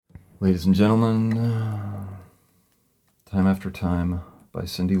Ladies and gentlemen, Time After Time by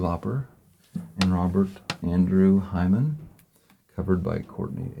Cyndi Lauper and Robert Andrew Hyman, covered by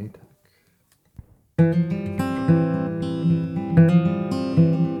Courtney Atack.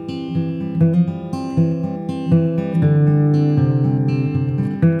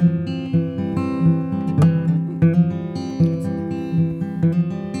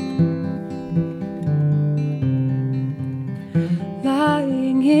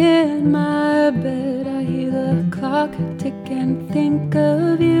 Lying in my bed, I hear the clock tick and think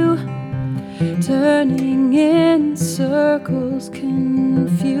of you, turning in circles.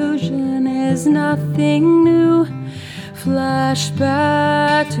 Confusion is nothing new.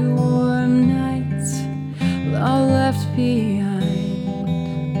 Flashback to warm nights, all left behind.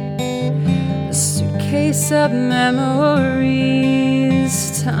 A suitcase of memories,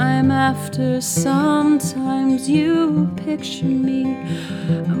 time after. Sometimes you picture me,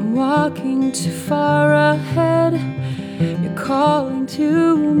 I'm walking too far ahead. You're calling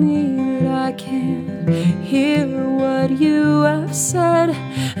to me, but I can't hear what you have said.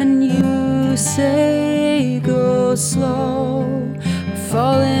 And you say, go slow, I'm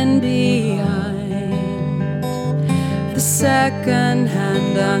falling behind. The second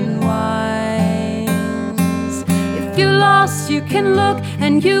hand unwinds. If you're lost, you can look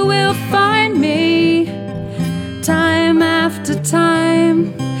and you will find me. Time after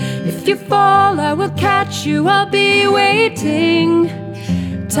time. If you fall, I will catch you, I'll be waiting.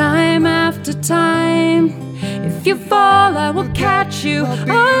 Time after time. If you fall, I will catch you,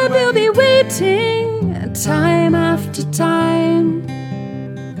 I will be waiting. Time after time.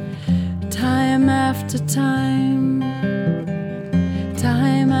 Time after time.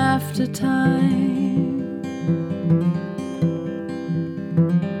 Time after time.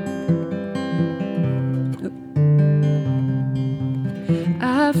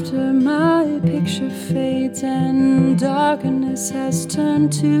 After my picture fades and darkness has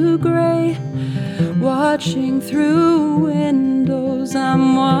turned to gray, watching through windows,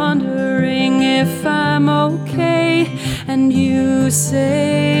 I'm wondering if I'm okay. And you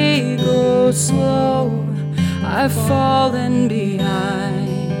say, go slow, I've fallen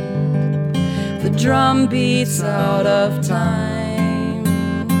behind. The drum beats out of time.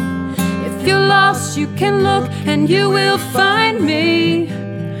 If you're lost, you can look and you will find me.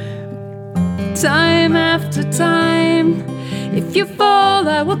 Time after time. If you fall,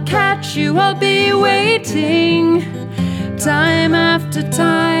 I will catch you, I'll be waiting. Time after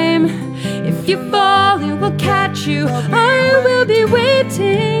time. If you fall, I will catch you, I will be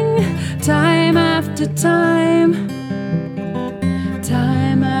waiting. Time after time.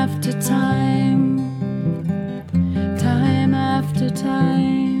 Time after time. Time after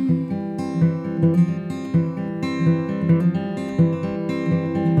time.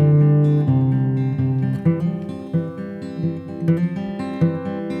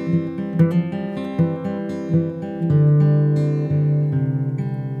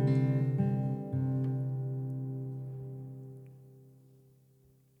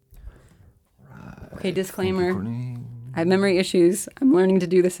 Okay, disclaimer. I have memory issues. I'm learning to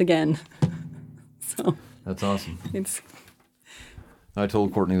do this again. So That's awesome. it's I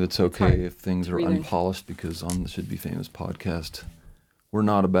told Courtney that's okay hard if things are reading. unpolished, because on the Should Be Famous podcast, we're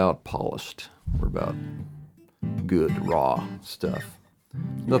not about polished. We're about good, raw stuff.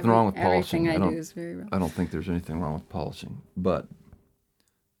 Nothing wrong with polishing. Everything I do is very rough. I don't think there's anything wrong with polishing, but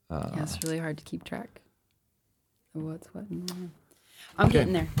Yeah, it's really hard to keep track of what's what. I'm Okay,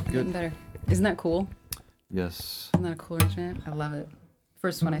 getting there. I'm getting better. Isn't that cool? yes. Isn't that a cool arrangement? I love it.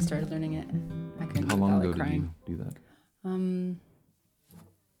 First when I started learning it, I couldn't How do it long without ago crying. did you do that?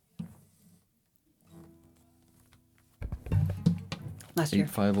 Last year.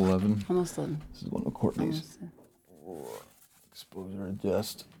 8/5/11. Almost 11. This is one of Courtney's Almost. exposure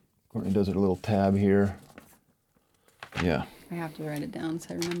adjust. Courtney does her little tab here. Yeah. I have to write it down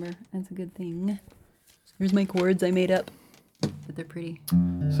so I remember. That's a good thing. Here's my chords I made up. But they're pretty.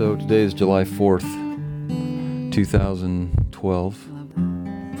 So today is July 4th, 2012. I love that.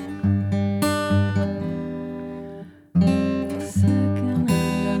 Second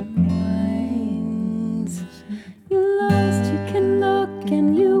hand unwinds. You're lost, you can look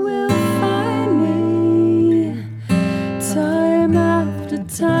and you will find me. Time after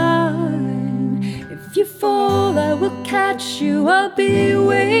time. If you fall, I will catch you, I'll be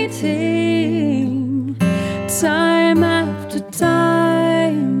waiting. Time after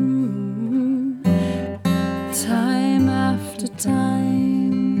time. Time after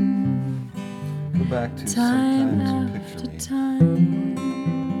time. Go back to Time sometimes after picture me. time.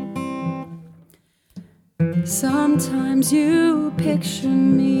 Sometimes you picture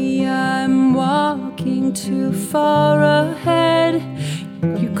me, I'm walking too far ahead.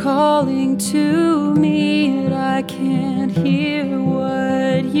 You're calling to me, and I can't hear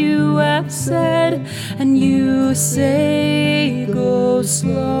what you have said. And you say, go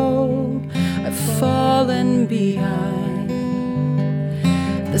slow. I've fallen behind.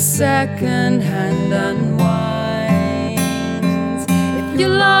 The second hand unwinds. If you're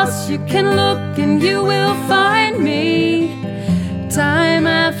lost, you can look and you will find me. Time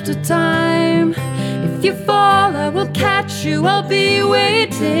after time. If you fall, I will catch you, I'll be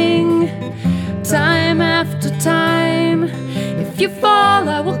waiting. Time after time. If you fall,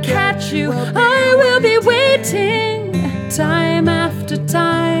 I will catch you, I will be waiting. Time after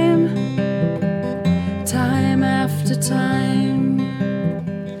time. Time after time.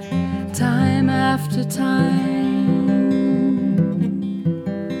 Time after time.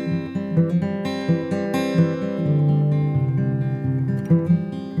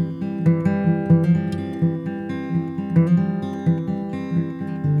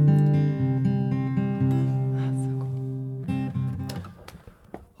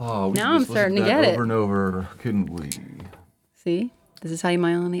 Oh, we Now I'm just starting to listened get that it. over and over, couldn't we? See? This is how you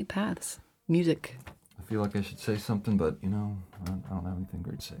myelinate paths. Music. I feel like I should say something, but I don't have anything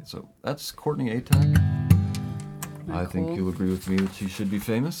great to say. So that's Courtney Atack. I think cool? you'll agree with me that she should be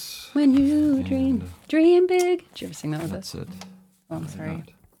famous. When you And, dream big. Did you ever sing that with us? That's it. Oh, I'm Why sorry. not?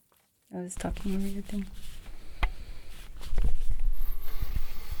 I was talking over your thing.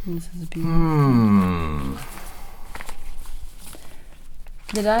 This is beautiful.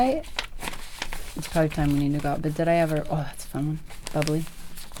 Did I? It's probably time we need to go out. But did I ever? Oh, that's a fun one. Bubbly.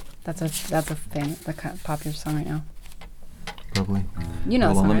 That's a famous, the kind of popular song right now. Probably. You know, Hold on,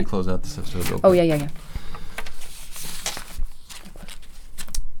 the song, let me right? close out this episode. real Oh quick. yeah.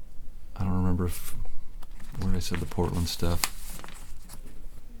 I don't remember where I said the Portland stuff.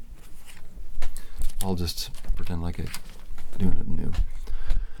 I'll just pretend like I'm doing it new.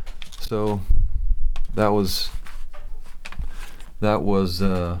 So that was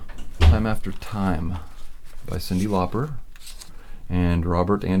Time After Time by Cyndi Lauper and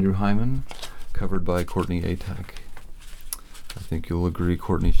Robert Andrew Hyman, covered by Courtney Atack. I think you'll agree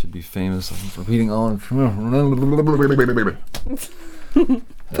Courtney should be famous. I'm repeating on. Put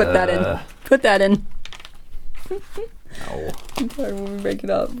that in. Put that in. Ow. I'm sorry when we break it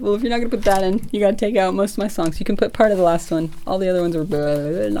up. Well, if you're not gonna put that in, you gotta take out most of my songs. You can put part of the last one. All the other ones are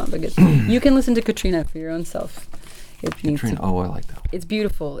not that good. You can listen to Katrina for your own self. It needs Katrina. to, Oh, I like that one. it's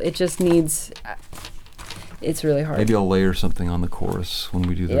beautiful. It just needs. It's really hard. Maybe I'll layer something on the chorus when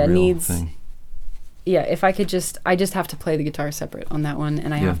we do the Yeah, it real needs- thing. Yeah, if I could I just have to play the guitar separate on that one,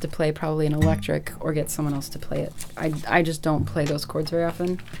 and I Yeah. have to play probably an electric or get someone else to play it. I just don't play those chords very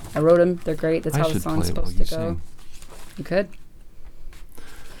often. I wrote them; they're great. That's I how the should song's play it while supposed to you go. sing. You could.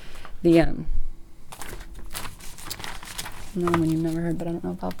 The another one you've never heard, but I don't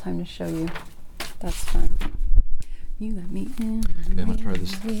know if I'll have time to show you. That's fine. You let me in. Okay, I'm gonna try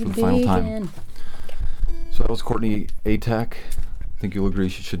this for the final time. So that was Courtney Atack. I think you'll agree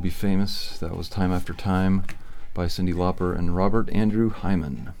she should be famous. That was Time After Time by Cyndi Lauper and Robert Andrew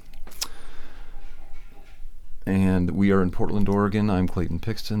Hyman. And we are in Portland, Oregon. I'm Clayton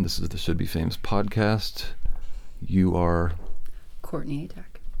Pixton. This is the Should Be Famous podcast. You are... Courtney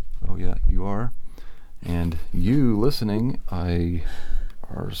Atack. Oh yeah, you are. And you listening,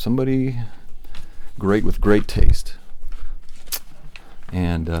 are somebody great with great taste.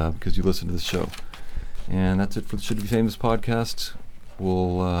 And because you listen to the show. And that's it for the Should Be Famous podcast.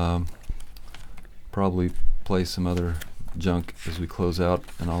 We'll probably play some other junk as we close out,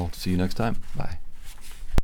 and I'll see you next time. Bye.